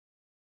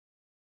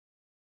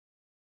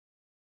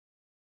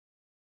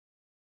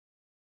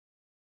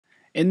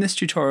In this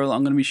tutorial,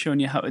 I'm going to be showing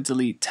you how to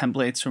delete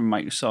templates from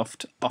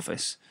Microsoft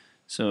Office.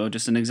 So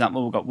just an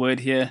example, we've got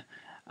Word here,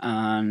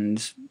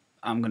 and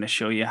I'm going to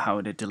show you how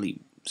to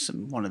delete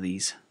one of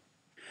these.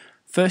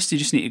 First, you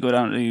just need to go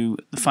down to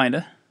the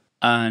Finder,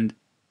 and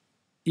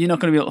you're not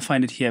going to be able to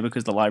find it here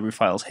because the library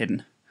file is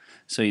hidden.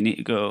 So you need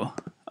to go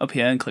up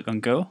here and click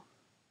on Go,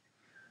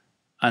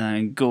 and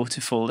then go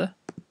to Folder,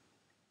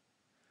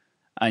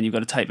 and you've got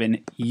to type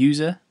in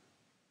user,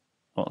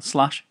 or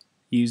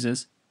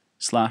 /users/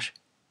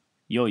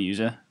 your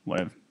user,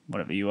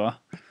 whatever you are,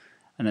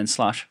 and then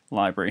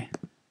 /library.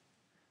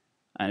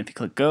 And if you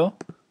click Go,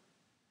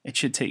 it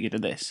should take you to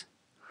this.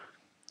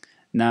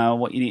 Now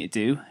what you need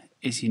to do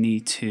is you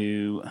need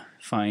to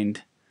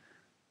find,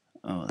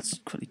 let's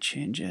quickly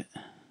change it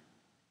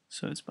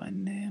so it's by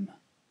name.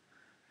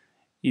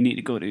 You need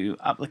to go to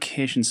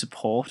Application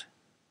Support.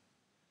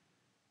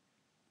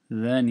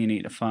 Then you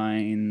need to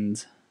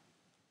find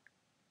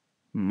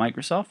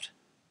Microsoft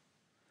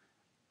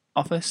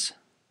Office,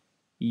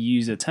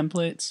 User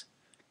Templates,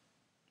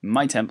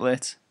 My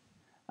Templates,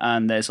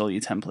 and there's all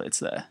your templates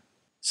there.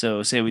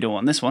 So say we don't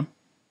want this one,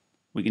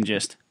 we can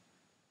just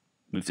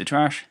move to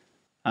trash,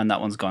 and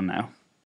that one's gone now.